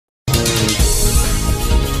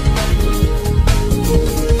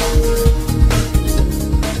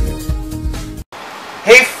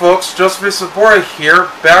folks, Joseph Sobora here,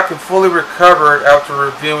 back and fully recovered after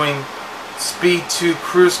reviewing Speed 2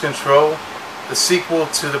 Cruise Control, the sequel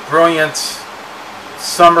to the brilliant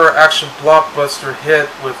summer action blockbuster hit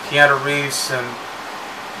with Keanu Reeves and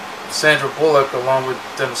Sandra Bullock along with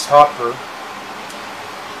Dennis Hopper.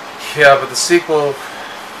 Yeah, but the sequel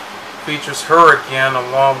features her again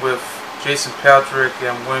along with Jason Patric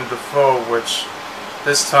and Willem Dafoe, which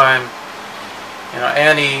this time, you know,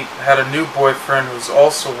 Annie had a new boyfriend who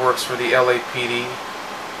also works for the LAPD,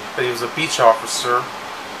 but he was a beach officer.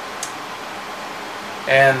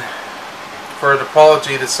 And for an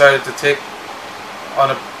apology, decided to take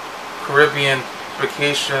on a Caribbean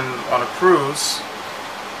vacation on a cruise,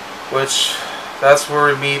 which that's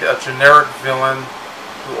where we meet a generic villain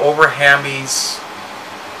who overhammies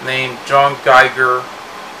named John Geiger,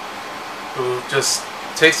 who just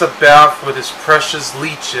takes a bath with his precious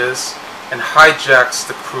leeches and hijacks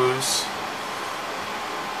the cruise,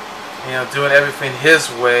 you know, doing everything his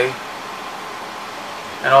way,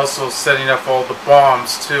 and also setting up all the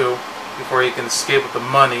bombs too before he can escape with the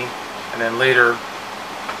money, and then later,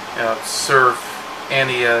 you know, serve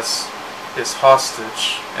Annie as his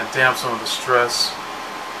hostage and damsel in distress,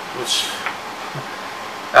 which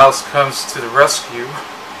Alice comes to the rescue,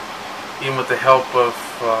 even with the help of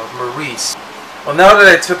Maurice. Well, now that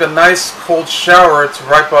I took a nice cold shower to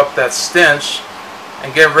wipe up that stench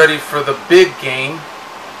and get ready for the big game,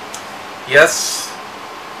 yes,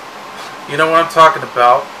 you know what I'm talking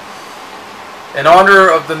about, in honor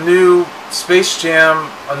of the new Space Jam: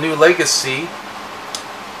 A New Legacy,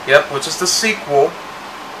 yep, which is the sequel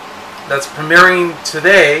that's premiering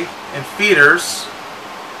today in theaters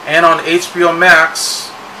and on HBO Max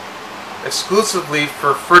exclusively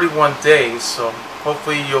for 31 days, so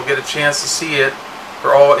hopefully you'll get a chance to see it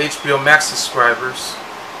for all HBO Max subscribers.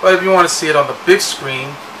 But if you want to see it on the big screen,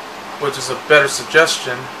 which is a better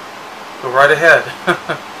suggestion, go right ahead.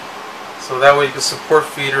 So that way you can support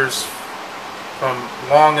theaters from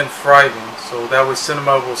long and thriving. So that way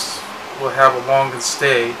cinema will have a long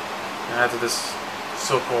stay after this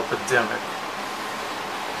so-called epidemic.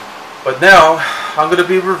 But now I'm going to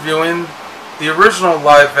be reviewing the original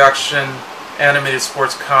live-action animated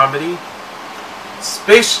sports comedy,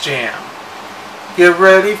 Space Jam. Get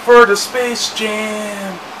ready for the Space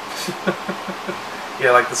Jam.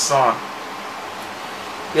 Yeah, like the song.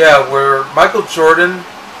 Yeah, where Michael Jordan,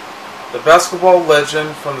 the basketball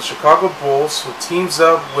legend from the Chicago Bulls, who teams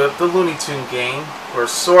up with the Looney Tune gang, who are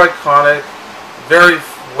so iconic, very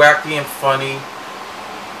wacky and funny.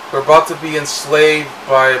 We're about to be enslaved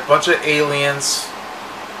by a bunch of aliens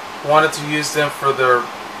who wanted to use them for their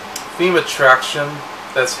theme attraction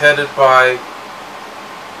that's headed by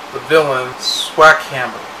the villain,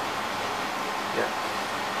 Swackhammer. Yeah.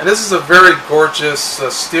 And this is a very gorgeous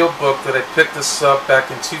steelbook that I picked this up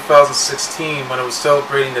back in 2016 when it was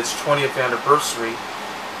celebrating its 20th anniversary,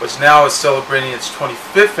 which now is celebrating its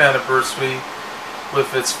 25th anniversary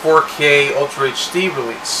with its 4K Ultra HD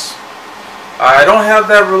release. I don't have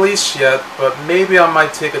that release yet, but maybe I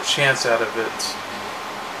might take a chance out of it.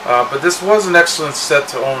 But this was an excellent set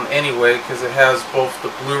to own anyway, because it has both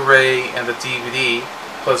the Blu-ray and the DVD,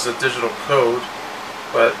 plus the digital code.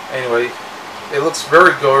 But anyway, it looks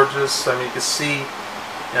very gorgeous. I mean, you can see,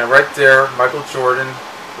 you know, right there, Michael Jordan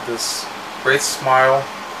with this great smile,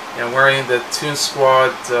 you know, wearing the Toon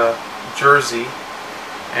Squad jersey,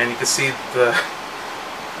 and you can see you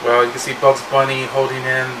can see Bugs Bunny holding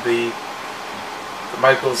in the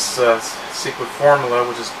Michael's secret formula,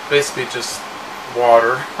 which is basically just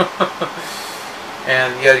water.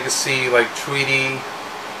 And yeah, you can see like Tweety,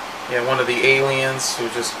 yeah, one of the aliens who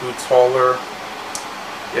just grew taller.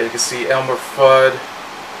 Yeah, you can see Elmer Fudd,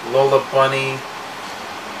 Lola Bunny,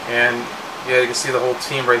 and yeah, you can see the whole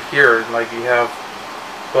team right here. Like you have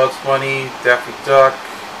Bugs Bunny, Daffy Duck,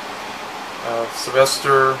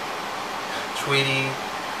 Sylvester, Tweety,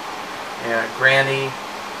 and Granny.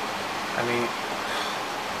 I mean,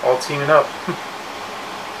 all teaming up.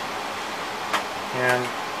 And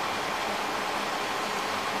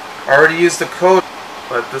I already used the code,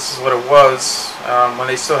 but this is what it was when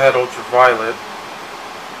they still had Ultraviolet,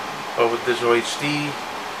 but with digital HD.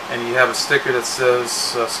 And you have a sticker that says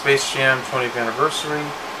Space Jam 20th anniversary.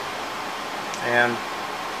 And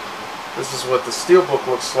this is what the steelbook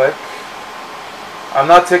looks like. I'm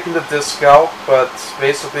not taking the disc out, but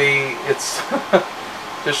basically it's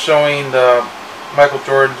just showing Michael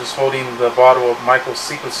Jordan just holding the bottle of Michael's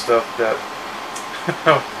secret stuff that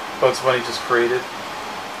Bugs Bunny just created.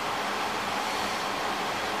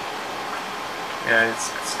 Yeah,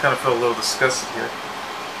 it's kind of feel a little disgusted here.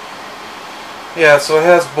 Yeah, so it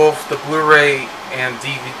has both the Blu-ray and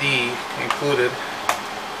DVD included.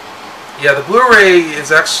 Yeah, the Blu-ray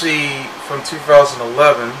is actually from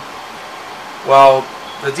 2011, while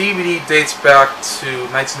the DVD dates back to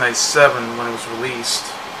 1997 when it was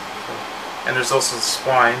released. And there's also the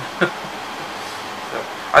spine.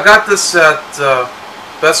 I got this at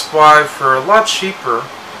Best Buy for a lot cheaper.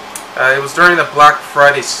 It was during the Black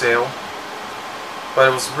Friday sale, but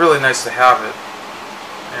it was really nice to have it.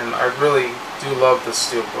 And I really do love this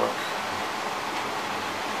steelbook.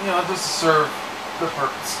 You know, just to serve the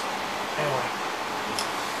purpose. Anyway.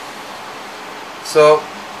 So,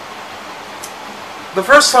 the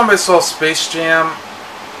first time I saw Space Jam,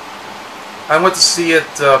 I went to see it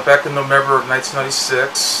back in November of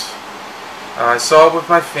 1996. I saw it with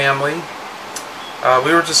my family.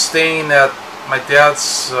 We were just staying at my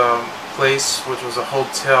dad's place, which was a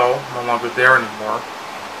hotel, no longer there anymore,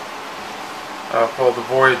 called the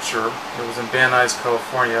Voyager. It was in Van Nuys,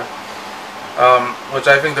 California, which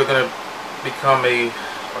I think they're going to become a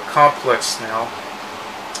complex now.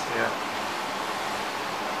 Yeah.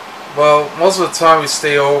 Well, most of the time we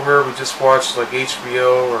stay over, we just watch like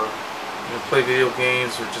HBO or play video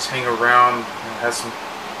games or just hang around and have some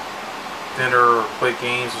dinner or play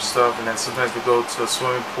games or stuff, and then sometimes we go to a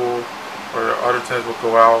swimming pool, or other times we'll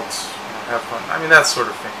go out and have fun. I mean, that sort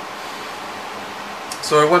of thing.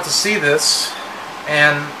 So I went to see this,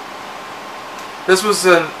 and this was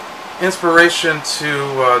an inspiration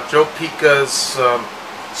to Joe Pytka's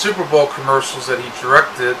Super Bowl commercials that he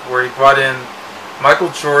directed, where he brought in Michael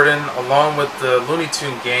Jordan along with the Looney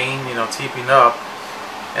Tune gang, teaming up,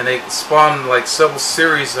 and they spawned like several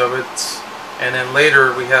series of it. And then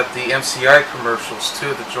later we had the MCI commercials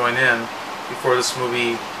too to join in before this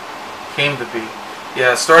movie came to be.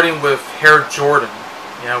 Yeah, starting with Hair Jordan,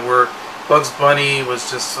 where Bugs Bunny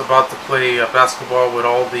was just about to play basketball with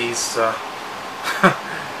all these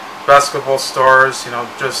basketball stars,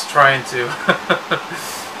 just trying to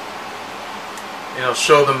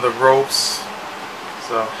show them the ropes.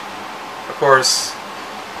 So, of course,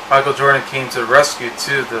 Michael Jordan came to the rescue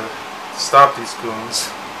too to stop these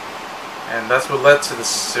goons. And that's what led to this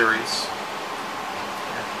series.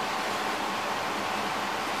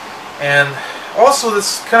 And also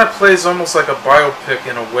this kind of plays almost like a biopic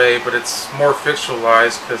in a way, but it's more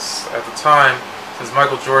fictionalized because at the time, since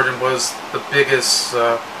Michael Jordan was the biggest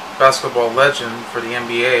basketball legend for the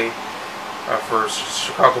NBA, for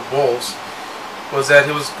Chicago Bulls, was that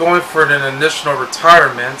he was going for an initial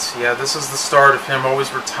retirement. Yeah, this is the start of him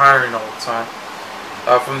always retiring all the time.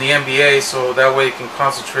 From the NBA, so that way he can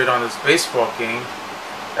concentrate on his baseball game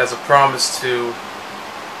as a promise to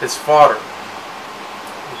his father,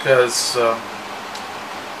 because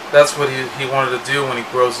that's what he wanted to do when he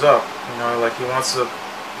grows up. Like he wants to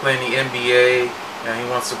play in the NBA, and he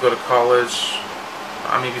wants to go to college.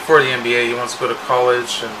 I mean, before the NBA, he wants to go to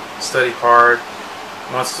college and study hard.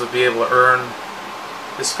 He wants to be able to earn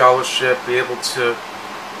his scholarship, be able to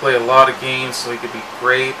play a lot of games so he could be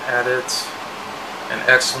great at it and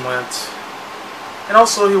excellent. And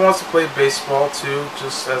also he wants to play baseball too,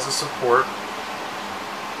 just as a support.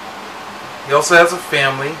 He also has a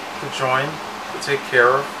family to join, to take care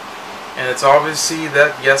of, and it's obviously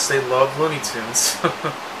that, yes, they love Looney Tunes.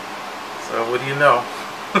 So what do you know?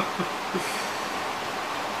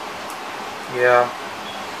 Yeah.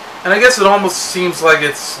 And I guess it almost seems like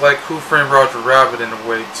it's like Who Framed Roger Rabbit in a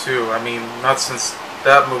way too. I mean, not since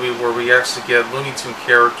that movie where we actually get Looney Tune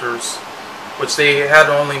characters, which they had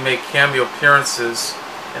to only make cameo appearances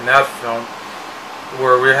in that film,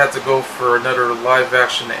 where we had to go for another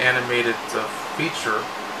live-action animated feature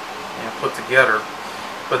put together.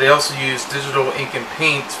 But they also used digital ink and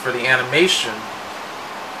paint for the animation,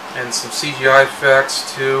 and some CGI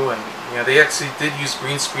effects too. And they actually did use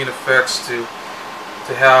green screen effects to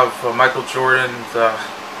have Michael Jordan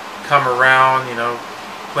come around,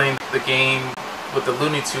 playing the game with the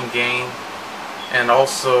Looney Tune gang, and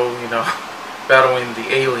also battling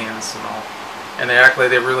the aliens and all. And they act like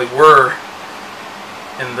they really were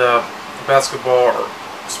in the basketball or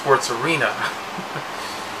sports arena.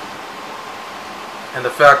 And the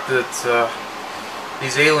fact that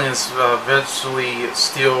these aliens eventually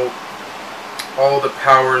steal all the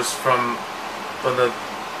powers from the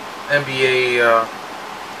NBA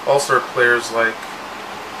All-Star players like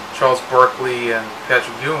Charles Barkley and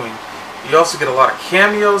Patrick Ewing. You also get a lot of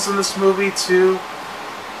cameos in this movie too,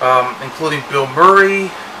 including Bill Murray,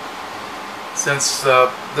 since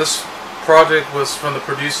this project was from the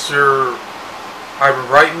producer Ivan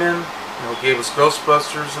Reitman, who gave us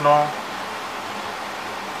Ghostbusters and all,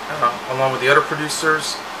 along with the other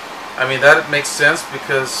producers. I mean, that makes sense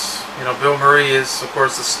because Bill Murray is, of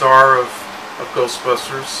course, the star of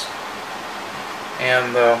Ghostbusters,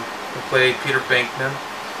 and he played Peter Venkman.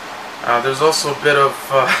 There's also a bit of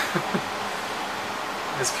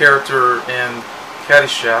his character in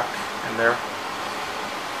Caddyshack in there.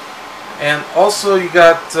 And also you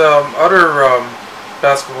got other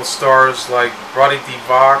basketball stars like Roddy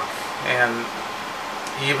Divac, and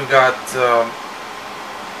you even got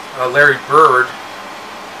Larry Bird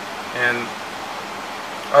and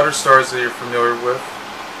other stars that you're familiar with.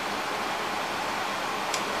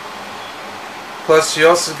 Plus, you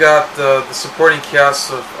also got the supporting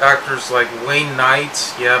cast of actors like Wayne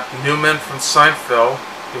Knight, Newman from Seinfeld.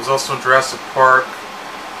 He was also in Jurassic Park,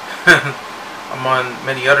 among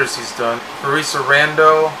many others he's done. Theresa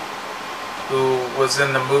Randle, who was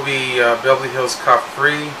in the movie Beverly Hills Cop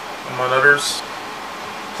 3, among others.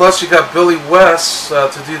 Plus, you got Billy West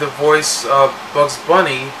to do the voice of Bugs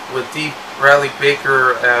Bunny, with D. Bradley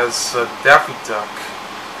Baker as Daffy Duck.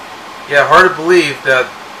 Yeah, hard to believe that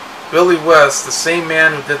Billy West, the same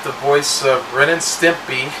man who did the voice of Ren and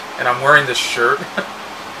Stimpy, and I'm wearing this shirt.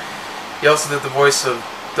 He also did the voice of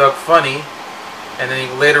Doug Funny, and then he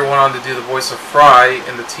later went on to do the voice of Fry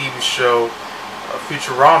in the TV show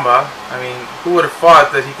Futurama. I mean, who would have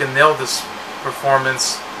thought that he can nail this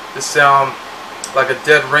performance to sound like a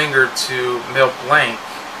dead ringer to Mel Blanc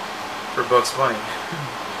for Bugs Bunny.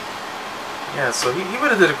 Yeah, so he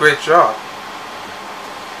would have did a great job.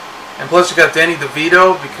 And plus you got Danny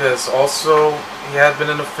DeVito, because also he had been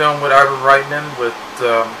in a film with Ivan Reitman with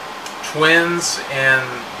Twins and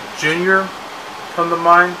Junior come to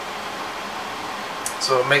mind.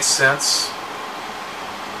 So it makes sense.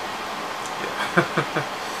 Yeah.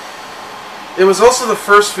 It was also the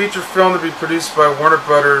first feature film to be produced by Warner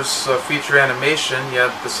Brothers Feature Animation,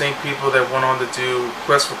 yet the same people that went on to do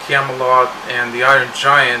Quest for Camelot and The Iron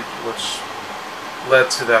Giant, which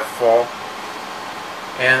led to that fall.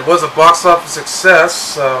 And it was a box office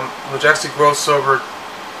success, which actually grossed over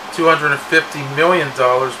 $250 million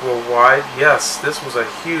worldwide. Yes, this was a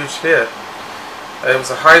huge hit. It was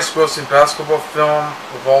the highest grossing basketball film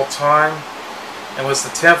of all time, and was the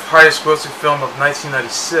 10th highest grossing film of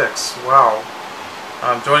 1996. Wow.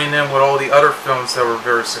 Joining in with all the other films that were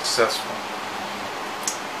very successful.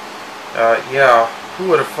 Yeah, who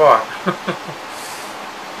would have thought?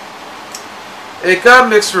 It got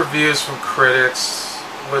mixed reviews from critics,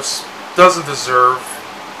 which doesn't deserve.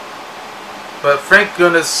 But thank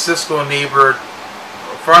goodness Siskel and Ebert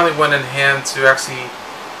finally went in hand to actually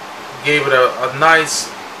gave it a nice,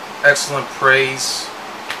 excellent praise.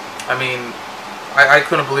 I mean, I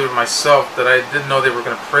couldn't believe it myself that I didn't know they were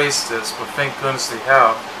going to praise this, but thank goodness they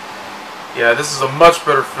have. Yeah, this is a much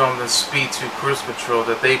better film than Speed 2 Cruise Control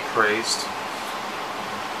that they praised.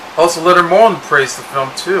 Also, Leonard Maltin praised the film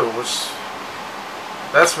too, which,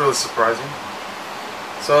 that's really surprising.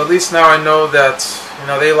 So at least now I know that, you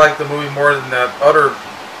know, they like the movie more than that other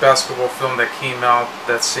basketball film that came out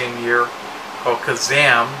that same year called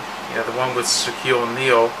Kazam. Yeah, the one with Shaquille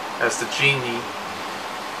O'Neal as the genie.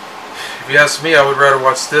 If you ask me, I would rather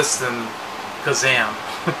watch this than Kazam.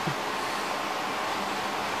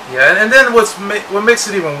 Yeah, and then what makes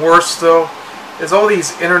it even worse, though, is all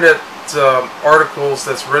these internet articles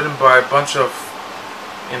that's written by a bunch of,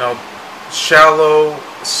 you know, shallow,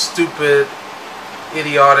 stupid,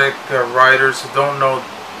 idiotic writers who don't know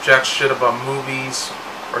jack shit about movies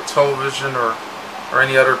or television or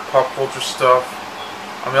any other pop culture stuff.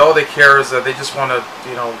 I mean, all they care is that they just want to,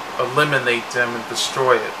 you know, eliminate them and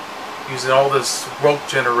destroy it, using all this woke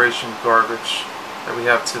generation garbage that we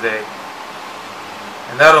have today.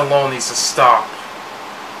 And that alone needs to stop.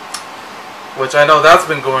 Which I know that's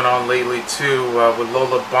been going on lately too, with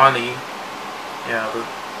Lola Bunny. You know,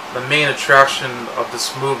 the main attraction of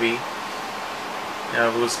this movie. You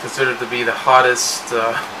know, who was considered to be the hottest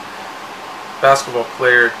basketball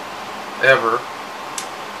player ever.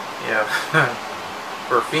 Yeah,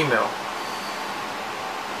 for a female.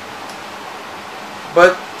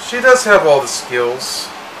 But she does have all the skills.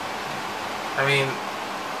 I mean,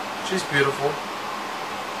 she's beautiful.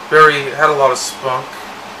 Had a lot of spunk,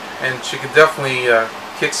 and she could definitely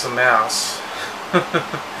kick some ass.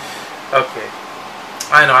 Okay,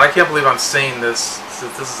 I know. I can't believe I'm saying this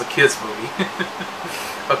since this is a kids movie.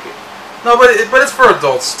 Okay, no, but it's for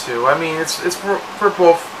adults too. I mean, it's for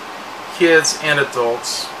both kids and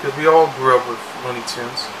adults, because we all grew up with Looney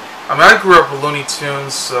Tunes. I mean, I grew up with Looney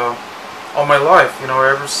Tunes all my life, you know,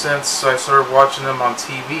 ever since I started watching them on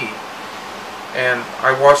TV. And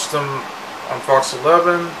I watched them on Fox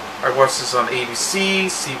 11, I watched this on ABC,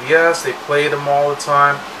 CBS, they played them all the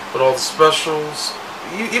time, with all the specials.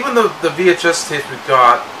 Even the VHS tapes we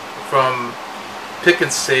got from Pick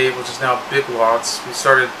and Save, which is now Big Lots, we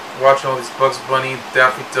started watching all these Bugs Bunny,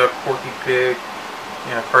 Daffy Duck, Porky Pig,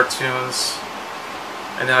 you know, cartoons.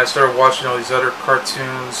 And then I started watching all these other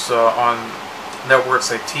cartoons on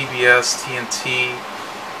networks like TBS, TNT,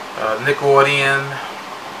 Nickelodeon,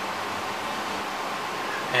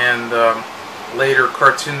 and later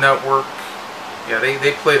Cartoon Network. Yeah,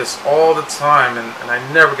 they played us all the time, and I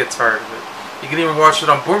never get tired of it. You can even watch it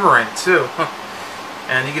on Boomerang too.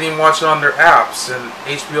 And you can even watch it on their apps, and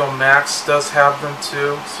HBO Max does have them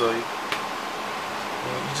too, so you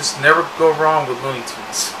just never go wrong with Looney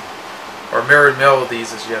Tunes. Or Merry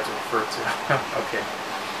Melodies, as you have to refer to. Okay.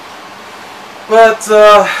 But,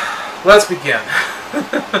 let's begin.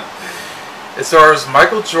 As far as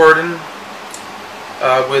Michael Jordan,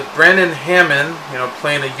 with Brandon Hammond,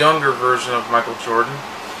 playing a younger version of Michael Jordan,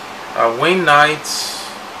 Wayne Knight,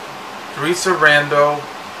 Theresa Randle,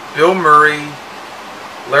 Bill Murray,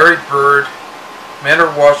 Larry Bird, Manor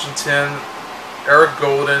Washington, Eric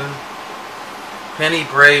Golden, Penny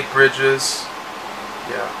Bray Bridges,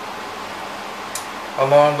 yeah.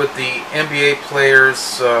 Along with the NBA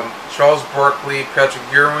players, Charles Barkley, Patrick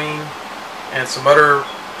Ewing, and some other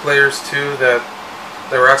players too that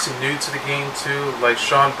were actually new to the game too, like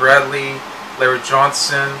Sean Bradley, Larry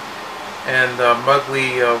Johnson, and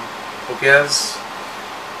Muggsy Bogues.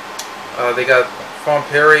 They got Fawn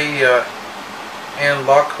Perry, Ann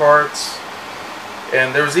Lockhart,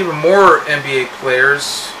 and there was even more NBA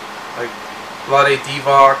players like Vlade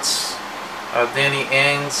Divac, Danny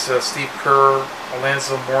Ainge, Steve Kerr,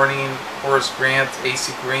 Alonzo Mourning, Horace Grant,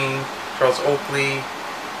 A.C. Green, Charles Oakley,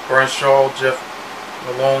 Brian Shaw, Jeff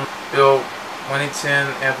Malone, Bill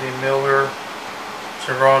Wennington, Anthony Miller,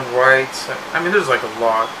 Sharon Wright. I mean, there's like a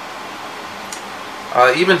lot.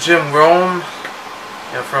 Even Jim Rome,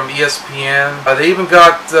 from ESPN. They even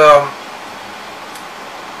got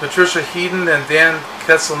Patricia Heaton and Dan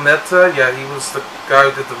Castellaneta. Yeah, he was the guy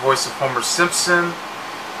who did the voice of Homer Simpson,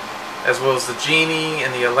 as well as the Genie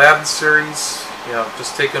in the Aladdin series.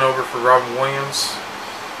 Just taking over for Robin Williams.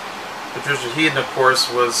 Patricia Heaton, of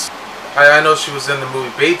course, was... I know she was in the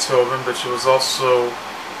movie Beethoven, but she was also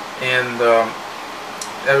in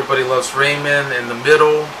Everybody Loves Raymond, In the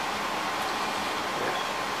Middle.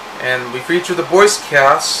 And we feature the voice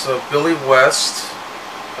cast of Billy West,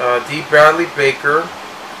 D. Bradley Baker,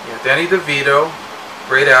 Danny DeVito,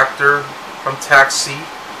 great actor from Taxi,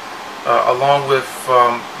 along with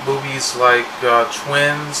movies like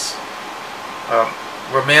Twins,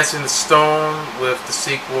 Romancing the Stone with the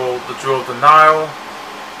sequel The Jewel of the Nile,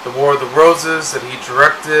 The War of the Roses that he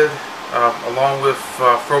directed, along with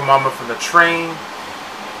Throw Mama from the Train,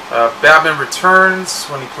 Batman Returns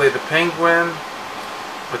when he played the Penguin,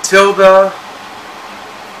 Matilda,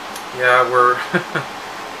 yeah, where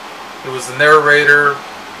he was the narrator,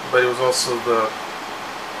 but he was also the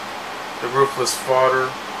ruthless father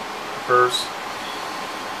of hers.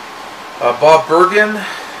 Bob Bergen,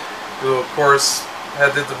 who of course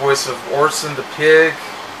did the voice of Orson the Pig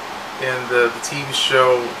in the TV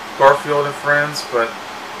show Garfield and Friends, but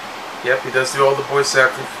yep, he does do all the voice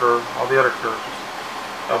acting for all the other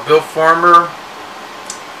characters. Bill Farmer,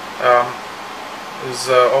 who's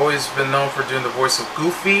always been known for doing the voice of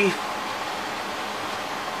Goofy,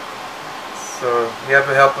 so you have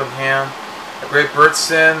a helping hand. Great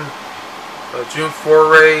Bertson, June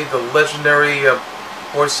Foray, the legendary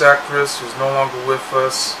voice actress who's no longer with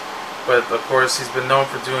us, but of course he's been known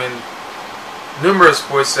for doing numerous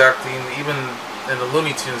voice acting, even in the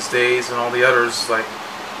Looney Tunes days and all the others. Like,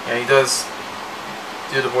 he does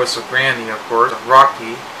do the voice of Granny, of course,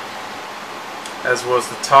 Rocky, as well as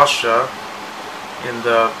Natasha in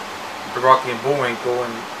the Rocky and Bullwinkle,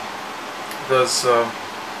 and does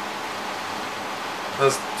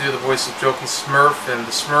do the voice of Jokey Smurf and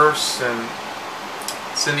the Smurfs, and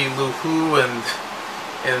Cindy Lou Who, and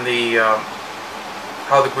in the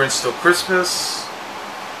How the Grinch Stole Christmas,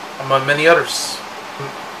 among many others.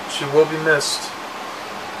 She will be missed.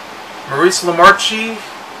 Maurice LaMarche,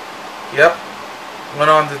 yep,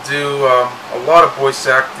 went on to do a lot of voice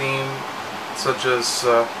acting, such as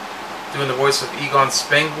doing the voice of Egon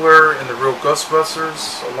Spengler in the Real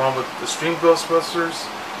Ghostbusters, along with the Stream Ghostbusters.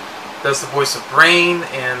 Does the voice of Brain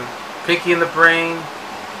in Pinky and the Brain,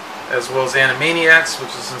 as well as Animaniacs,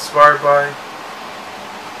 which is inspired by.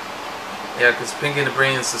 Yeah, because Pinky and the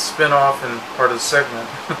Brain is the spin-off and part of the segment.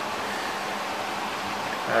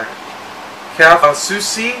 Alright. Kath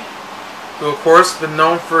Soucie, who of course been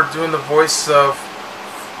known for doing the voice of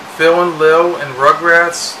Phil and Lil in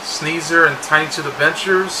Rugrats, Sneezer, and Tiny to the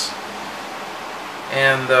Ventures,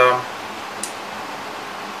 and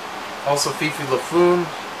also Fifi LaFoon.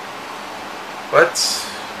 But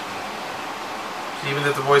she even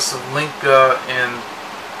did the voice of Linka and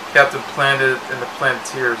Captain Planet and the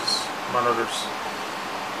Planeteers, among others.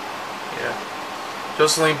 Yeah.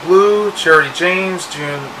 Jocelyn Blue, Charity James,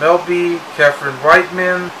 June Melby, Catherine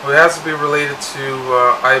Reitman, who has to be related to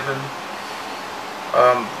Ivan,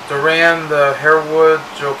 Duran Harewood,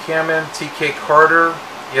 Joe Cameron, T.K. Carter,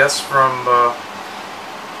 yes, from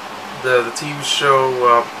the TV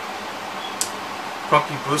show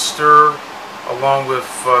Punky Brewster, along with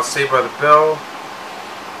Saved by the Bell,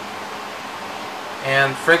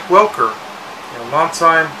 and Frank Welker,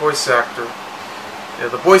 longtime voice actor,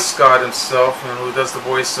 the Boy Scout himself, who does the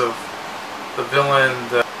voice of the villain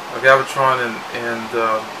Galvatron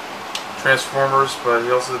and Transformers, but he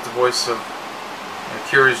also did the voice of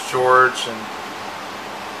Curious George and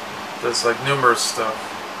does like numerous stuff.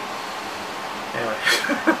 Anyway,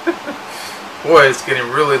 boy, it's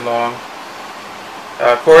getting really long.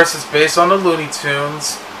 Of course, it's based on the Looney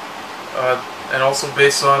Tunes, and also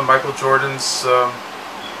based on Michael Jordan's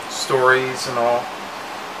stories and all.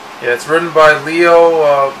 Yeah, it's written by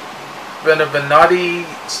Leo Benvenuti,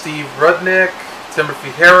 Steve Rudnick,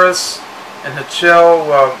 Timothy Harris, and Herschel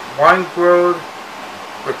Weingrod,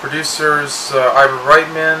 with producers Ivor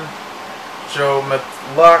Reitman, Joe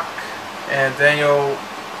Matluck, and Daniel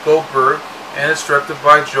Goldberg, and it's directed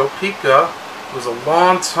by Joe Pytka, who was a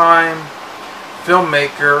long-time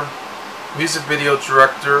filmmaker, music video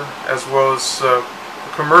director, as well as a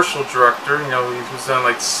commercial director. He's done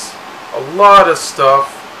like a lot of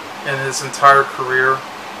stuff in his entire career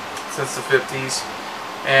since the 50s.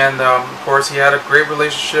 And of course, he had a great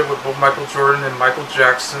relationship with both Michael Jordan and Michael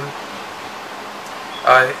Jackson.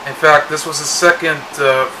 In fact, this was his second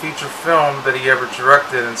feature film that he ever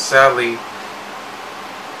directed, and sadly,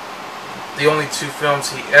 the only two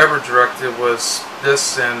films he ever directed was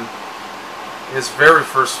this and his very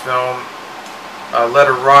first film, Let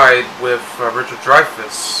Her Ride, with Richard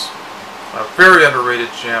Dreyfuss. A very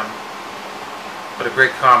underrated gem, but a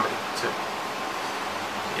great comedy too.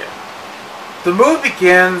 Yeah. The movie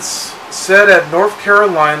begins set at North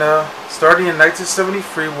Carolina, starting in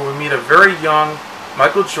 1973, where we meet a very young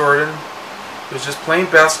Michael Jordan, who's just playing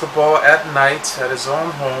basketball at night at his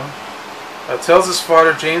own home. Tells his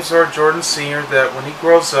father, James R. Jordan Sr., that when he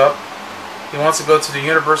grows up, he wants to go to the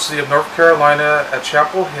University of North Carolina at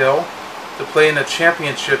Chapel Hill to play in a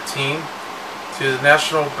championship team to the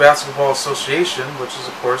National Basketball Association, which is,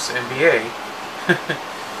 of course, the NBA.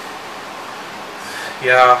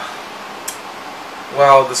 Yeah.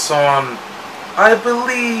 Well, the song I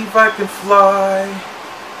Believe I Can Fly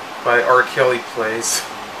by R. Kelly plays.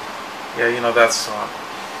 Yeah, you know that song.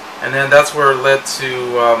 And then that's where it led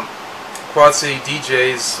to Quad City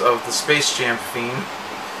DJs of the Space Jam theme,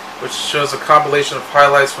 which shows a compilation of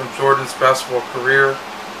highlights from Jordan's basketball career,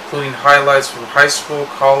 including highlights from high school,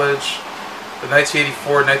 college, the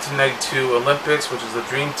 1984-1992 Olympics, which is the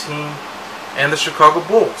Dream Team, and the Chicago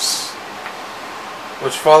Bulls,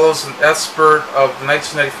 which follows an excerpt of the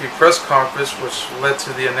 1993 press conference, which led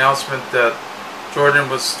to the announcement that Jordan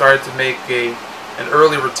was starting to make an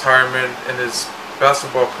early retirement in his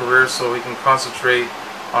basketball career so he can concentrate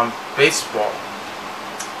on baseball,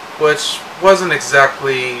 which wasn't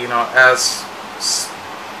exactly, as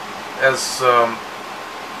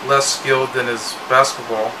less skilled than his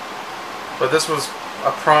basketball, but this was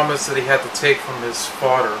a promise that he had to take from his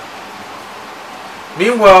father.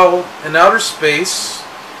 Meanwhile, in outer space,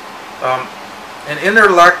 an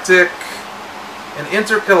intergalactic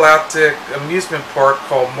amusement park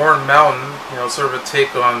called Mourne Mountain, sort of a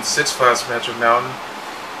take on Six Flags Magic Mountain,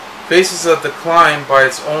 faces a decline by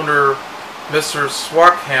its owner, Mr.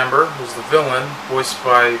 Swackhammer, who's the villain, voiced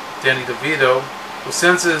by Danny DeVito, who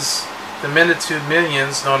sends his diminutive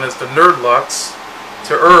minions, known as the Nerdlucks,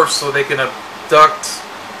 to Earth so they can abduct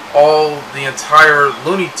the entire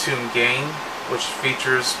Looney Tune gang, which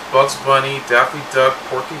features Bugs Bunny, Daffy Duck,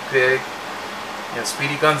 Porky Pig,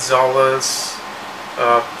 Speedy Gonzales,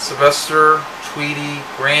 Sylvester, Tweety,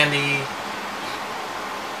 Grandy,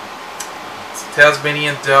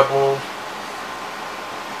 Tasmanian Devil,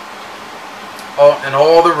 and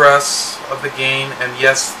all the rest of the gang, and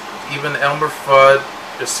yes, even Elmer Fudd,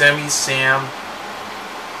 Yosemite Sam,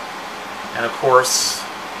 and of course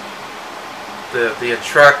the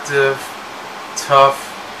attractive, tough,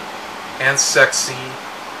 and sexy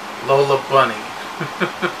Lola Bunny.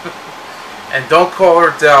 And don't call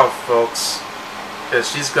her Dow, folks, because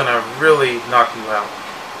she's gonna really knock you out.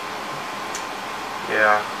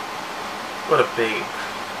 Yeah, what a babe.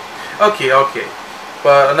 Okay,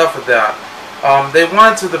 but enough of that. They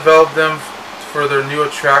wanted to develop them for their new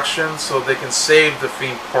attraction so they can save the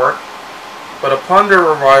theme park, but upon their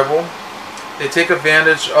arrival, they take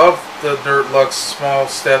advantage of the Nerdluck's small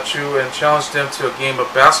statue and challenge them to a game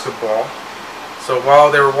of basketball. So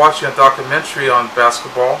while they were watching a documentary on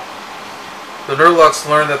basketball, the Nerdlocks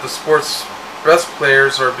learn that the sport's best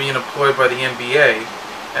players are being employed by the NBA,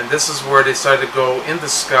 and this is where they decided to go in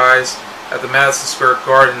disguise at the Madison Square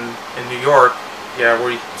Garden in New York,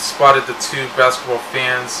 where he spotted the two basketball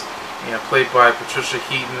fans, played by Patricia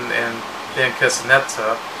Heaton and Dan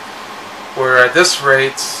Castellaneta, where at this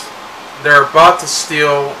rate, they're about to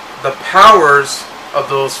steal the powers of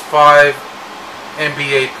those 5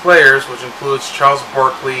 NBA players, which includes Charles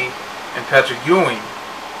Barkley and Patrick Ewing.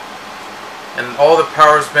 And all the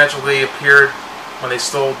powers magically appeared when they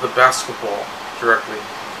stole the basketball directly.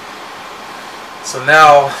 So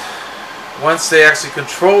now, once they actually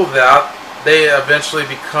control that, they eventually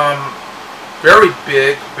become very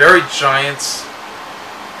big, very giant,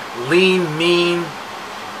 lean, mean,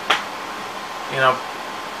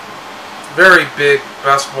 very big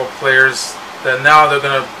basketball players that now they're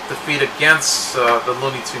going to defeat against the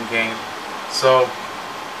Looney Tune game. So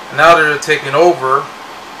now they're taking over,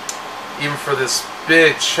 even for this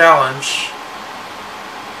big challenge.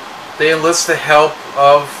 They enlist the help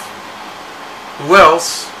of who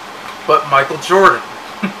else but Michael Jordan.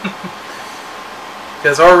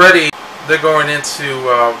 Because already they're going into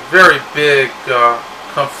very big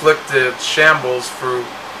conflicted shambles through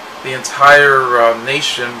the entire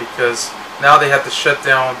nation, because now they have to shut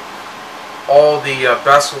down all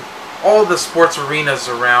the sports arenas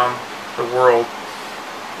around the world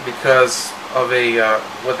because of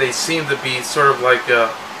what they seem to be sort of like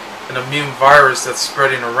an immune virus that's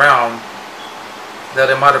spreading around, that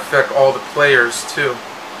it might affect all the players too,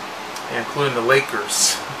 including the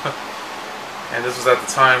Lakers. And this was at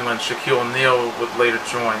the time when Shaquille O'Neal would later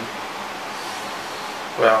join.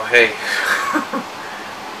 Well, hey.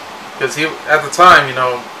 Because at the time,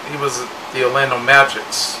 he was the Orlando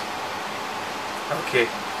Magic's. Okay.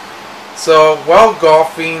 So, while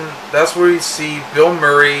golfing, that's where you see Bill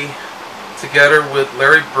Murray together with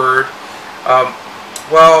Larry Bird.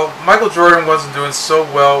 Well, Michael Jordan wasn't doing so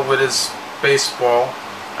well with his baseball.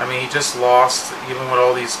 I mean, he just lost, even with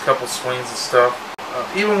all these couple swings and stuff.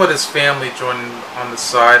 Even with his family joining on the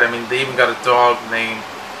side. I mean, they even got a dog named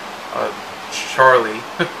Charlie.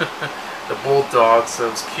 The bulldog, so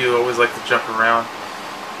it was cute. Always liked to jump around.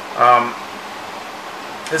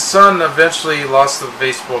 His son eventually lost the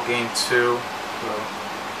baseball game too.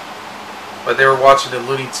 But they were watching the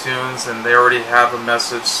Looney Tunes, and they already have a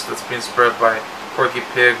message that's being spread by Porky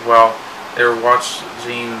Pig while they were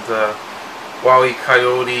watching the Wile E.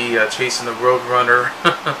 Coyote chasing the Roadrunner,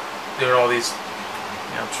 doing all these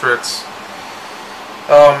tricks.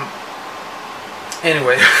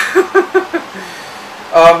 Anyway,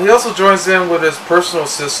 he also joins in with his personal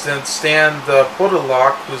assistant Stan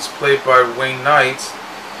Podolak, who's played by Wayne Knight,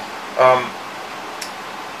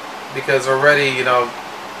 because already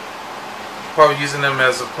probably using them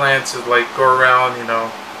as a plan to go around,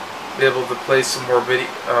 be able to play some more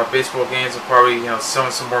baseball games, and probably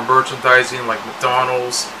selling some more merchandising like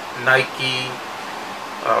McDonald's, Nike,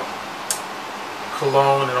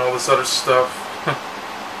 cologne, and all this other stuff.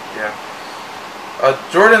 Yeah.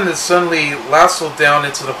 Jordan is suddenly lassoed down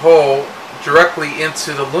into the hole, directly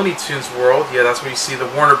into the Looney Tunes world. Yeah, that's where you see the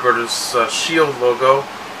Warner Brothers shield logo,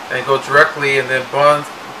 and go directly, and then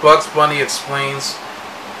Bugs Bunny explains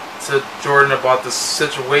to Jordan about the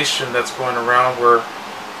situation that's going around, where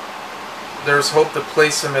there's hope to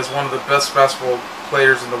place him as one of the best basketball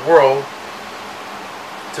players in the world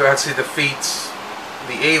to actually defeat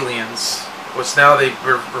the aliens, which now they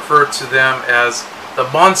refer to them as the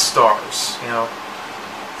Mon-Stars.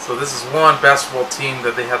 So this is one basketball team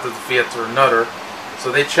that they have to defeat after another.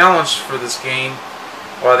 So they challenged for this game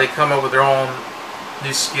while they come up with their own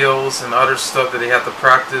new skills and other stuff that they have to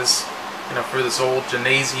practice, for this old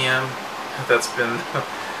gymnasium that's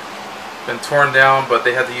been torn down, but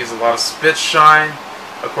they had to use a lot of spit shine.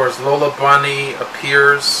 Of course, Lola Bunny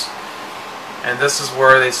appears, and this is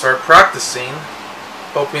where they start practicing,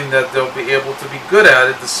 hoping that they'll be able to be good at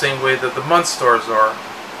it the same way that the Mon-Stars are.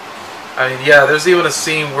 I mean, yeah, there's even a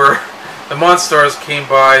scene where the Mon-Stars came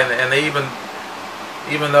by, and they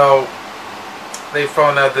even though they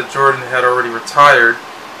found out that Jordan had already retired,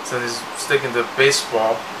 since he's sticking to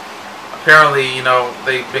baseball, apparently,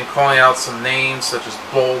 they've been calling out some names such as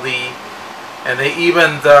Boldy, and they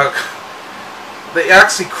even they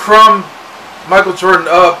actually crumbed Michael Jordan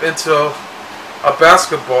up into a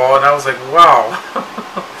basketball, and I was like, wow.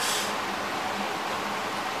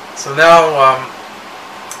 So now,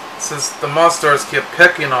 since the Mon-Stars kept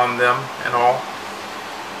pecking on them and all,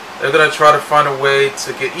 they're going to try to find a way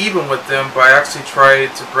to get even with them by actually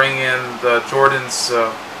trying to bring in the Jordan's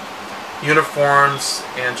uniforms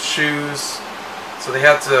and shoes So they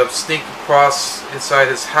had to sneak across inside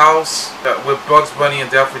his house with Bugs Bunny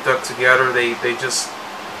and Daffy Duck together.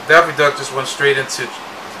 Daffy Duck just went straight into,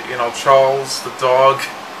 you know, Charles the dog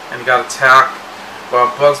and got attacked.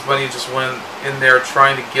 While Bugs Bunny just went in there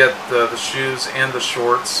trying to get the shoes and the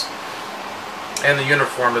shorts and the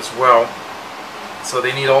uniform as well. So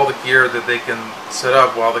they need all the gear that they can set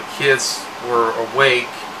up while the kids were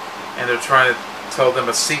awake, and they're trying to tell them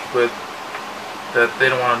a secret that they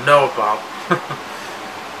don't want to know about.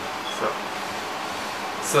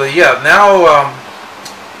 So yeah, now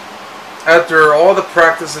after all the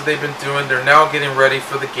practice that they've been doing, they're now getting ready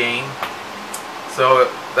for the game. So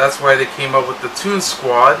that's why they came up with the Toon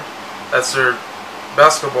Squad. That's their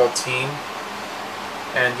basketball team.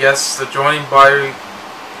 And yes, they're joining by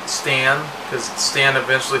Stan, because Stan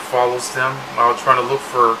eventually follows them while trying to look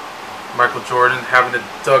for Michael Jordan, having to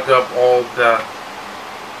dug all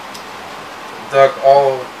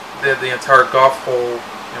the entire golf hole,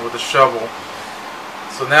 you know, with a shovel.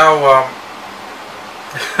 So now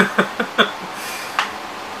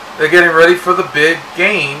they're getting ready for the big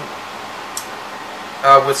game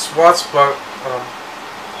with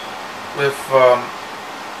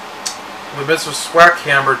with Mr.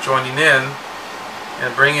 Swackhammer joining in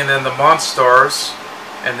and bringing in the Mon-Stars,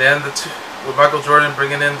 and then with Michael Jordan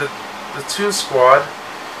bringing in the Toon Squad,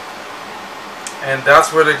 and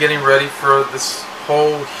that's where they're getting ready for this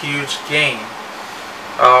whole huge game.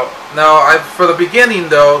 Now, for the beginning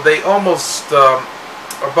though, they almost are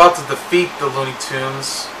about to defeat the Looney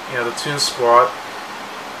Tunes, you know, the Toon Squad,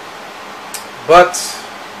 but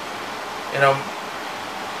you know,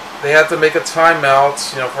 they had to make a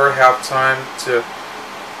timeout, you know, for halftime to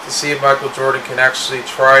see if Michael Jordan can actually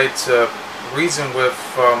try to reason with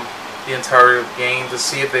the entire game, to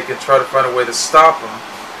see if they can try to find a way to stop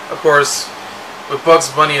him. Of course, with Bugs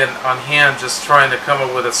Bunny on hand, just trying to come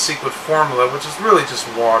up with a secret formula, which is really just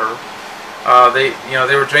water. They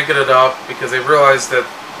were drinking it up because they realized that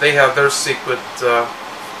they have their secret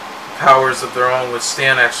powers of their own, which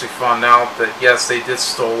Stan actually found out that yes, they did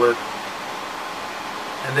stole it.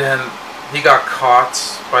 And then he got caught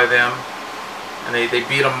by them, and they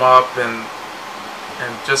beat him up and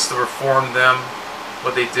just to reform them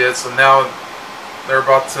what they did. So now they're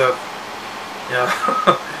about to, you know,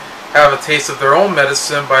 have a taste of their own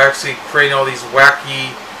medicine by actually creating all these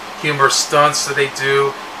wacky humor stunts that they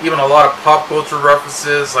do. Even a lot of pop culture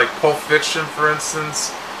references, like Pulp Fiction, for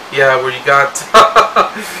instance. Yeah, where you got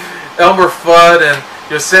Elmer Fudd and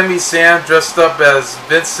Yosemite Sam dressed up as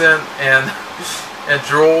Vincent and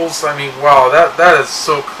Jules. I mean, wow, that is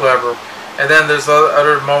so clever. And then there's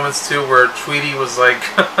other moments too where Tweety was like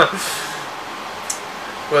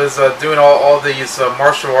doing all these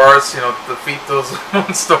martial arts, you know, defeat those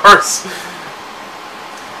Mon-Stars.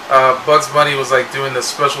 Bugs Bunny was like doing the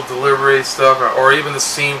special delivery stuff, or even the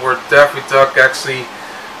scene where Daffy Duck actually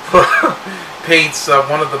paints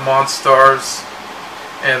one of the Mon-Stars,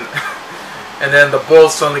 and then the bull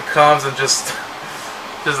suddenly comes and just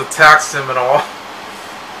attacks him and all.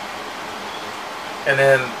 And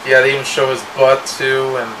then, yeah, they even show his butt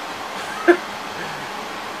too, and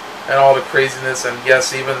and all the craziness. And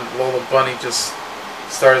yes, even Lola Bunny just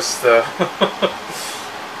starts to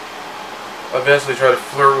eventually try to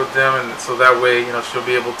flirt with them, and so that way, you know, she'll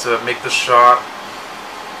be able to make the shot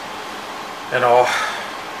and all.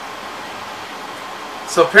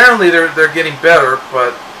 So apparently they're getting better,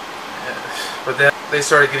 but then they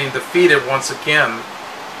started getting defeated once again.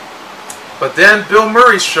 But then Bill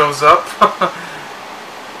Murray shows up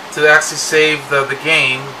to actually save the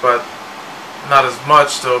game, but not as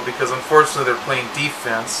much though, because unfortunately they're playing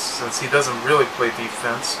defense, since he doesn't really play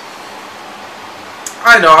defense.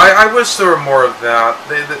 I know, I wish there were more of that.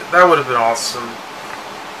 That would have been awesome,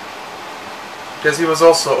 because he was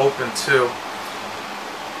also open too.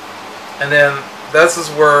 And then this is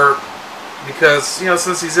where, because, you know,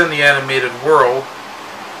 since he's in the animated world,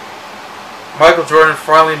 Michael Jordan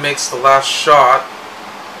finally makes the last shot,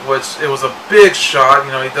 which it was a big shot.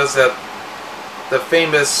 You know, he does the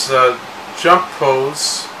famous jump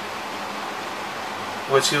pose,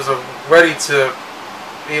 which he was ready to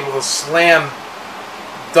be able to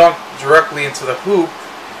dunk directly into the hoop,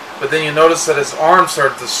 but then you notice that his arms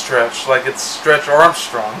started to stretch, like it's Stretch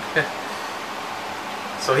Armstrong.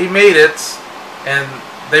 So he made it, and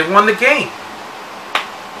they won the game.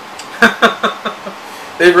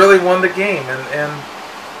 They really won the game, and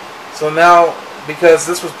so now, because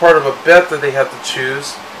this was part of a bet that they had to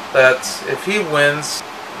choose, that if he wins,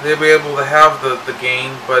 they'll be able to have the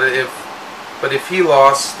game, but if he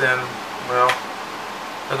lost, then, well,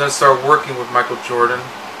 they're going to start working with Michael Jordan,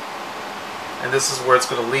 and this is where it's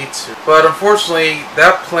going to lead to. But unfortunately,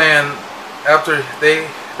 that plan after they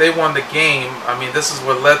won the game, I mean, this is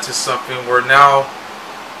what led to something where now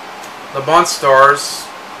the Mon-Stars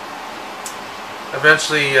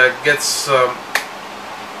eventually gets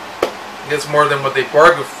more than what they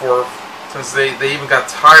bargained for, since they even got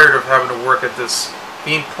tired of having to work at this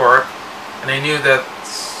theme park, and they knew that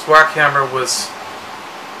Swackhammer was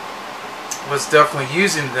definitely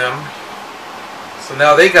using them. So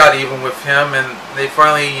now they got even with him, and they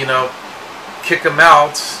finally, you know, kick him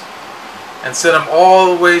out and send him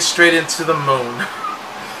all the way straight into the moon.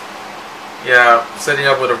 Yeah, setting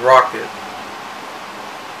up with a rocket.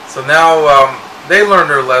 So now they learned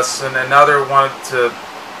their lesson, and now they're wanting to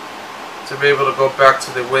be able to go back to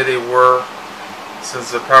the way they were,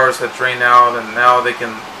 since the powers had drained out, and now they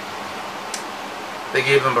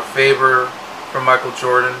gave them a favor from Michael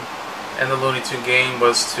Jordan and the Looney Tune game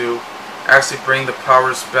was to actually bring the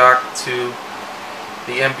powers back to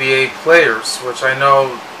the NBA players, which I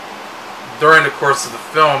know during the course of the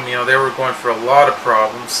film, you know, they were going through a lot of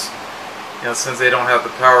problems, you know, since they don't have the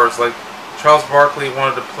powers. Like Charles Barkley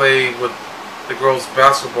wanted to play with the girls'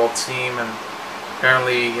 basketball team, and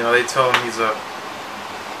apparently, you know, they tell him he's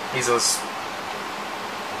a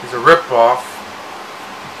rip-off.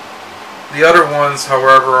 The other ones,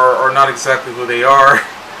 however, are not exactly who they are,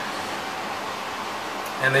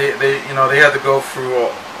 and they you know, they had to go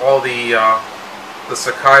through all the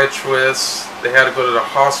psychiatrists. They had to go to the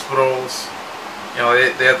hospitals. You know,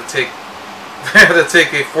 they had to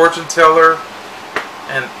take a fortune teller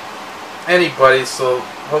and anybody. So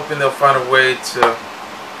hoping they'll find a way to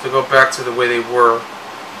go back to the way they were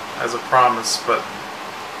as a promise. But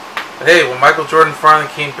hey, when Michael Jordan finally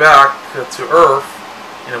came back to Earth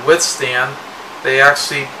in a withstand, they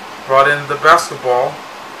actually brought in the basketball,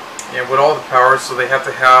 and with all the powers, so they have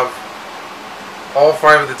to have all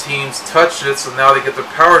 5 of the teams touch it, so now they get their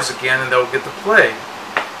powers again and they'll get to play.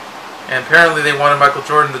 And apparently they wanted Michael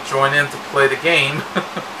Jordan to join in to play the game.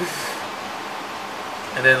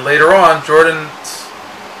 And then later on, Jordan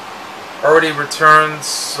already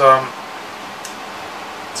returns to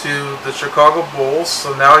the Chicago Bulls,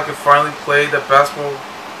 so now he can finally play the basketball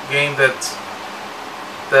game that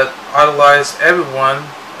idolized everyone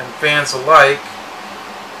and fans alike.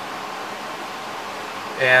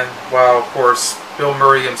 And while, of course, Bill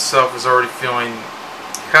Murray himself is already feeling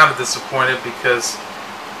kind of disappointed because,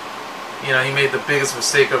 you know, he made the biggest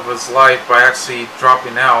mistake of his life by actually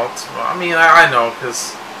dropping out. Well, I mean, I know,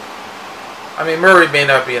 because, I mean, Murray may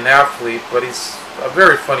not be an athlete, but he's a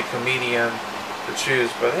very funny comedian to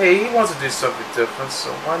choose. But hey, he wants to do something different,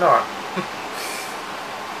 so why not?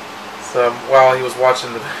 So while he was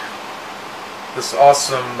watching this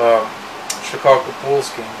awesome Chicago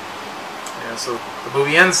Bulls game. And so the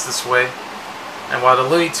movie ends this way, and while the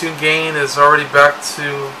Looney Tune gang is already back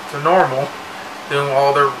to normal, doing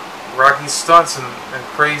all their wacky stunts and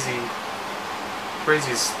crazy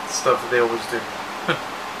stuff that they always do,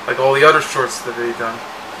 like all the other shorts that they've done.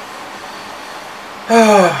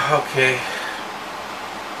 Okay.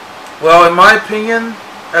 Well, in my opinion,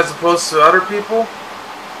 as opposed to other people,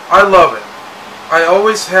 I love it. I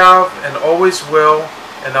always have and always will,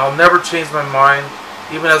 and I'll never change my mind,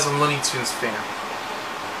 even as a Looney Tunes fan.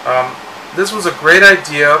 This was a great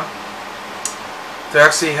idea to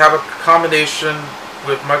actually have a combination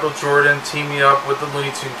with Michael Jordan teaming up with the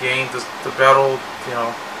Looney Tune gang to battle, you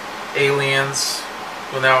know, aliens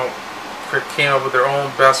who now came up with their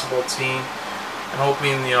own basketball team and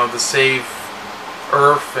hoping, you know, to save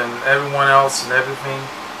Earth and everyone else and everything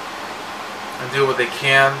and do what they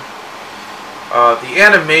can. The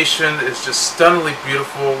animation is just stunningly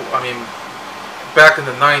beautiful. I mean, back in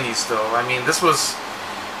the 90s though. I mean, this was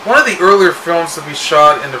one of the earlier films to be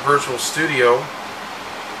shot in the virtual studio,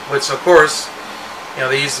 which of course, you know,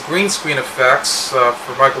 they used the green screen effects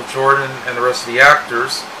for Michael Jordan and the rest of the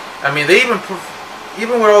actors. I mean, they even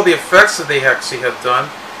with all the effects that they actually had done,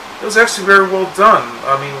 it was actually very well done.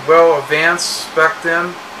 I mean, well advanced back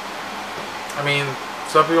then. I mean,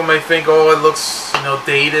 some people may think, oh, it looks, you know,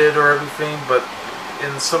 dated or everything, but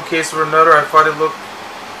in some case or another, I thought it looked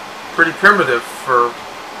pretty primitive for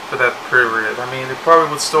that period. I mean, it probably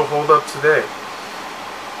would still hold up today.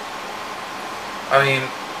 I mean,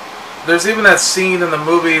 there's even that scene in the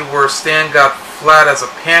movie where Stan got flat as a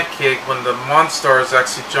pancake when the Mon-Stars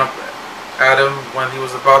actually jumped at him when he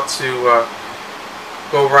was about to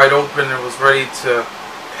go right open and was ready to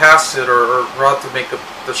pass it or about to make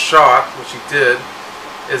the shot, which he did,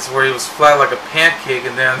 is where he was flat like a pancake,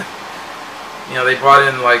 and then, you know, they brought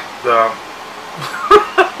in like the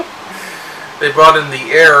they brought in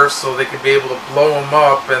the air so they could be able to blow him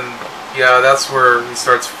up, and yeah, that's where he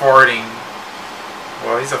starts farting.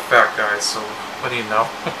 Well, he's a fat guy, so what do you know?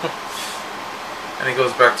 and he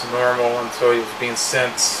goes back to normal until he was being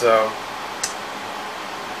sent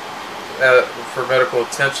for medical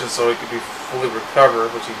attention so he could be fully recover,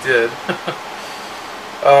 which he did.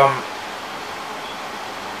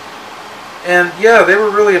 And yeah, they were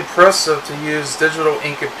really impressive to use digital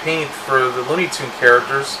ink and paint for the Looney Tune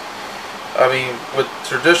characters. I mean, with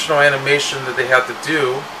traditional animation that they had to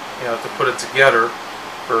do, you know, to put it together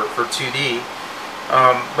for 2D.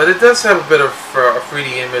 But it does have a bit of a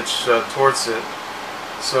 3D image towards it.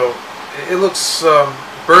 So it looks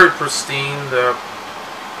very pristine,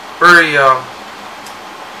 very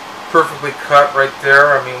perfectly cut right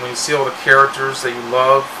there. I mean, when you see all the characters that you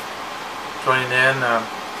love joining in,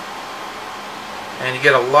 and you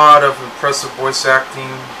get a lot of impressive voice acting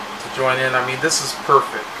to join in. I mean, this is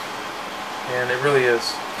perfect, and it really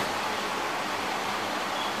is.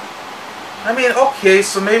 I mean, okay,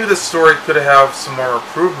 so maybe the story could have some more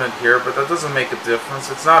improvement here, but that doesn't make a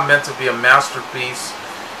difference. It's not meant to be a masterpiece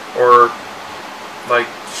or like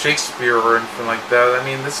Shakespeare or anything like that. I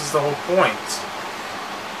mean, this is the whole point.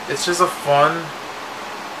 It's just a fun,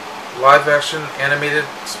 live-action, animated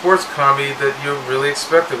sports comedy that you really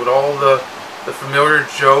expected, with all the familiar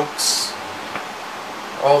jokes,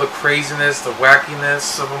 all the craziness, the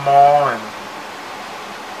wackiness of them all, and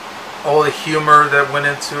all the humor that went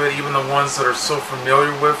into it, even the ones that are so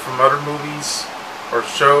familiar with from other movies or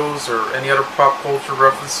shows or any other pop culture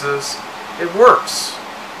references. It works.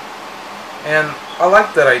 And I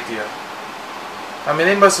like that idea. I mean,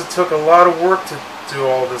 they must have took a lot of work to do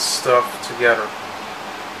all this stuff together.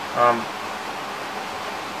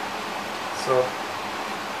 So,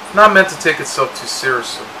 not meant to take itself too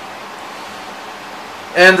seriously.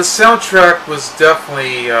 And the soundtrack was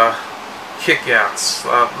definitely kick-ass.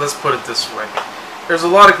 Let's put it this way. There's a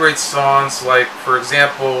lot of great songs, like, for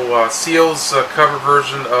example, Seal's cover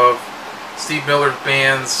version of Steve Miller's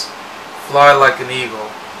band's Fly Like an Eagle.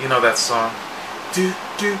 You know that song. Do,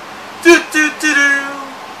 do, do, do, do, do.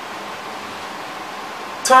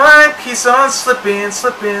 Time keeps on slipping,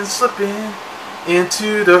 slipping, slipping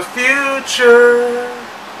into the future.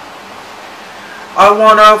 I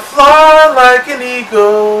wanna fly like an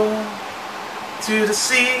eagle to the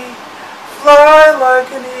sea. Fly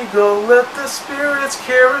like an eagle, let the spirits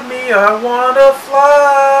carry me. I wanna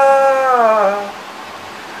fly.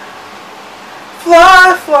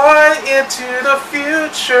 Fly, fly into the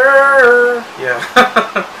future. Yeah,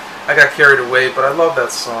 I got carried away, but I love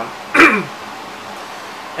that song.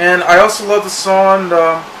 And I also love the song,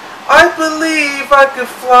 I believe I could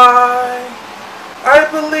fly. I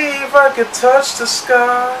believe I could touch the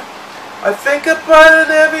sky. I think about it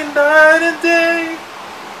every night and day.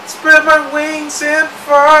 Spread my wings and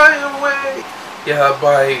fly away. Yeah,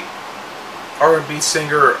 by R&B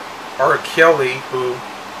singer R. Kelly, who,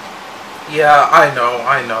 yeah, I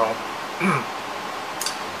know.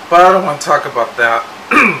 But I don't want to talk about that.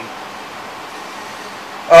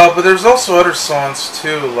 But there's also other songs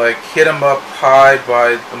too, like Hit 'Em Up High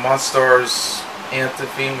by the Mon-Stars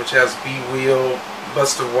Anthem, which has B-Wheel,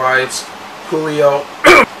 Busta Rhymes, Coolio,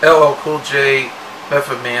 LL Cool J,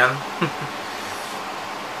 Method Man.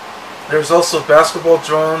 There's also Basketball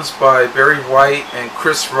Drones by Barry White and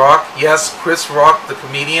Chris Rock. Yes, Chris Rock, the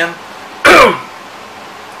comedian.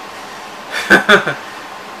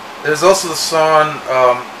 There's also the song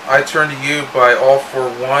I Turn to You by All For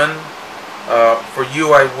One. For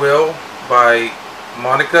You I Will by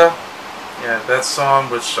Monica. Yeah, that song,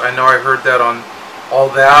 which I know I heard that on All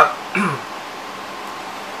That.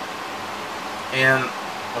 And,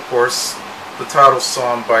 of course, the title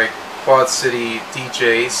song by Quad City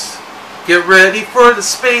DJs. Get ready for the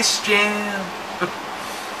Space Jam.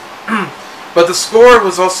 But the score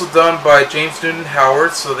was also done by James Newton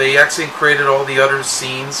Howard, so they actually created all the other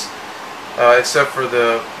scenes, except for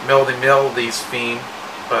the Melodies theme.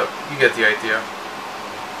 But you get the idea.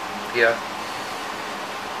 Yeah.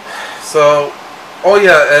 So, oh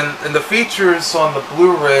yeah, and the features on the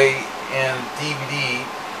Blu-ray and DVD,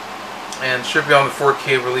 and should be on the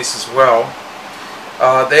 4K release as well.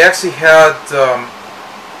 They actually had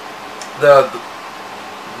the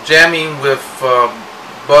jamming with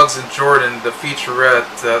Bugs and Jordan, the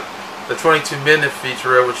featurette, the 22-minute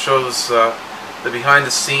featurette, which shows the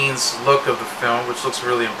behind-the-scenes look of the film, which looks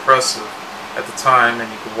really impressive at the time,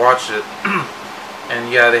 and you can watch it.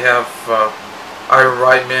 And yeah, they have Ira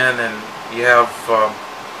Reitman, and you have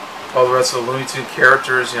all the rest of the Looney Tune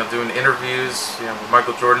characters, you know, doing interviews, you know, with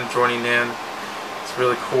Michael Jordan joining in. It's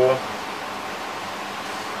really cool.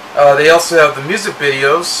 They also have the music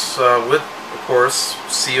videos with, of course,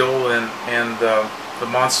 Seal and the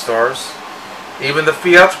Mon-Stars. Even the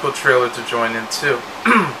theatrical trailer to join in too.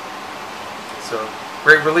 So,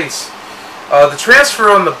 great release. The transfer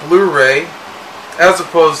on the Blu-ray, as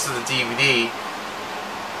opposed to the DVD,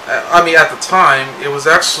 I mean, at the time, it was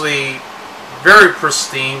actually very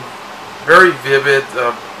pristine, very vivid,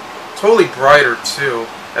 totally brighter too,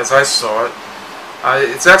 as I saw it.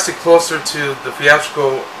 It's actually closer to the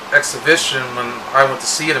theatrical exhibition when I went to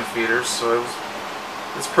see it in theaters, so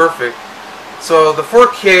it's perfect. So the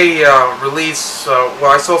 4K release,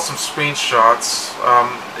 well, I saw some screenshots.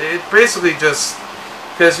 It basically just,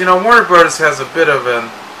 because you know, Warner Brothers has a bit of a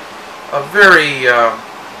very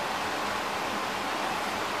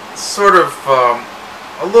sort of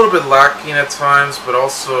a little bit lacking at times, but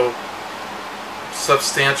also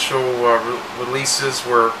substantial releases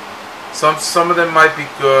where some of them might be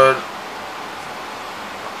good,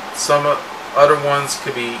 some other ones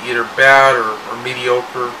could be either bad or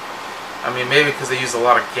mediocre. I mean, maybe because they use a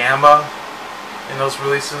lot of gamma in those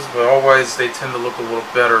releases, but always they tend to look a little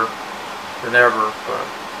better than ever, but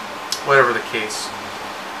whatever the case.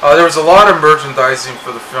 There was a lot of merchandising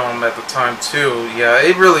for the film at the time too. Yeah,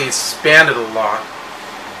 it really expanded a lot.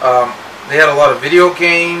 They had a lot of video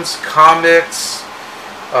games, comics.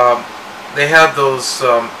 They had those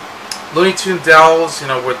Looney Tune dolls, you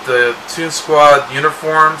know, with the Toon Squad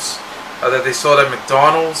uniforms that they sold at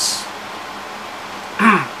McDonald's.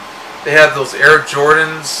 They had those Air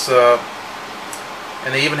Jordans, and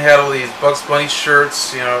they even had all these Bugs Bunny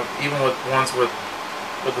shirts, you know, even with ones with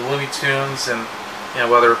the Looney Tunes, and you know,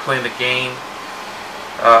 while they were playing the game.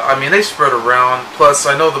 I mean, they spread around. Plus,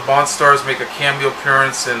 I know the Mon-Stars make a cameo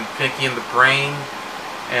appearance in Pinky and the Brain,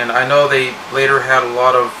 and I know they later had a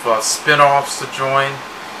lot of spin-offs to join.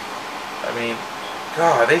 I mean,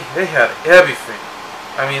 God, they had everything.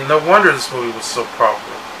 I mean, no wonder this movie was so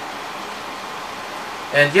popular.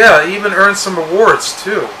 And yeah, it even earned some awards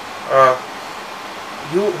too.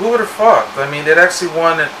 Who would have thought? I mean, it actually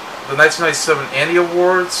won the 1997 Annie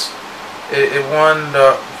Awards. It won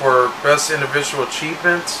for Best Individual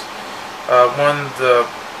Achievement. Won the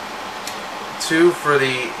 2 for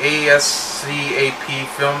the ASCAP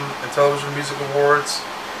Film and Television Music Awards.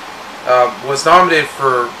 Was nominated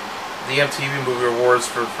for the MTV Movie Awards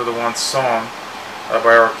for the one song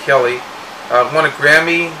by R. Kelly. Won a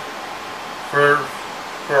Grammy for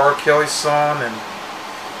R. Kelly's song, and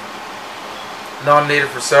nominated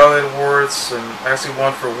for Satellite Awards, and actually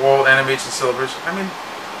won for World Animation Celebration. I mean,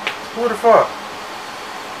 who would have thought?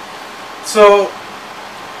 So,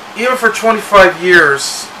 even for 25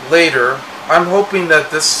 years later, I'm hoping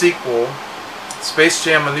that this sequel, Space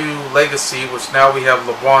Jam: A New Legacy, which now we have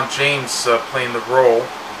LeBron James playing the role,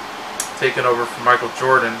 taken over from Michael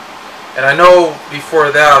Jordan. And I know before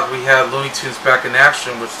that we had Looney Tunes Back in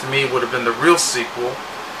Action, which to me would have been the real sequel.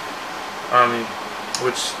 I mean,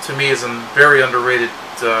 which to me is a very underrated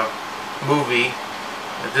movie.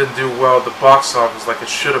 It didn't do well at the box office like it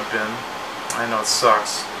should have been. I know it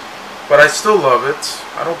sucks, but I still love it.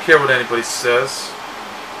 I don't care what anybody says.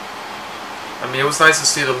 I mean, it was nice to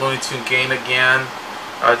see the Looney Tune gang again,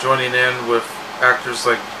 joining in with actors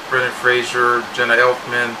like Brendan Fraser, Jenna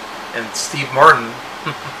Elfman, and Steve Martin.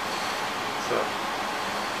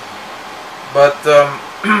 But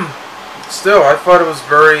still, I thought it was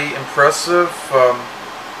very impressive.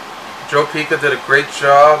 Joe Pytka did a great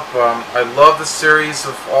job. I love the series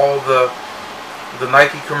of all the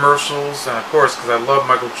Nike commercials, and of course, because I love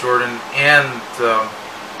Michael Jordan and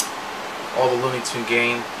all the Looney Tune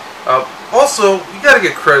gang. Also, you got to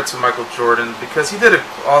give credit to Michael Jordan because he did an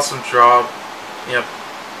awesome job. You know,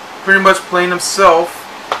 pretty much playing himself.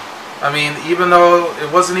 I mean, even though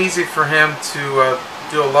it wasn't easy for him to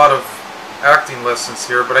do a lot of acting lessons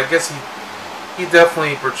here, but I guess he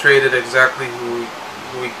definitely portrayed it exactly who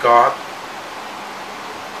he got,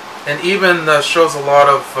 and even shows a lot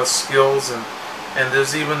of skills, and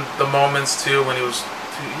there's even the moments too when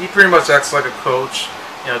he pretty much acts like a coach,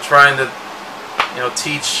 you know, trying to, you know,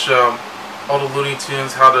 teach all the Looney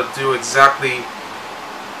Tunes how to do exactly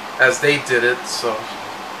as they did it. So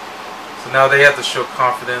now they have to show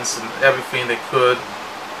confidence in everything they could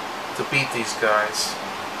to beat these guys.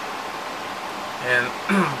 And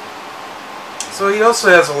so he also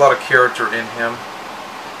has a lot of character in him,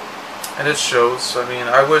 and it shows. I mean,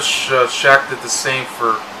 I wish Shaq did the same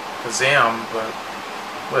for Kazam, but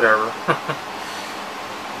whatever.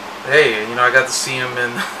 Hey, you know, I got to see him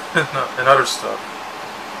in other stuff.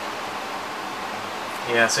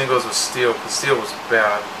 Yeah, same goes with Steel, because Steel was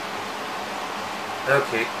bad.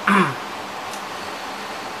 Okay.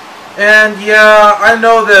 And yeah, I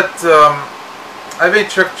know that I think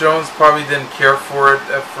Chuck Jones probably didn't care for it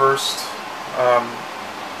at first.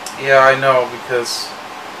 Yeah, I know, because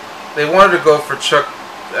they wanted to go for Chuck.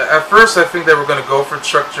 At first, I think they were going to go for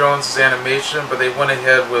Chuck Jones' animation, but they went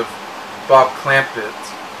ahead with Bob Clampett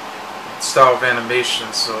style of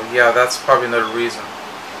animation. So yeah, that's probably another reason.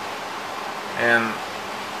 And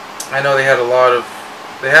I know they had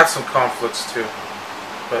they have some conflicts too,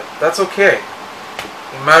 but that's okay.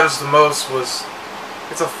 What matters the most was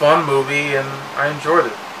it's a fun movie and I enjoyed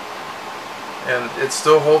it. And it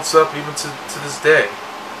still holds up even to this day.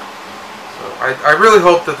 So I really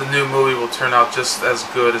hope that the new movie will turn out just as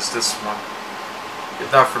good as this one,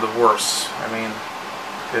 if not for the worse. I mean,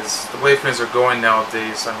 because the way things are going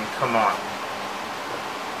nowadays, I mean, come on.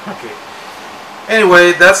 Okay.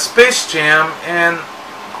 Anyway, that's Space Jam, and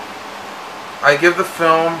I give the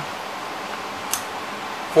film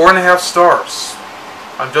 4.5 stars.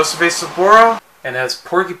 I'm Joseph A. Sobora, and as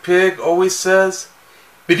Porky Pig always says,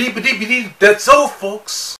 biddy biddy biddy, that's all,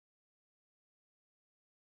 folks.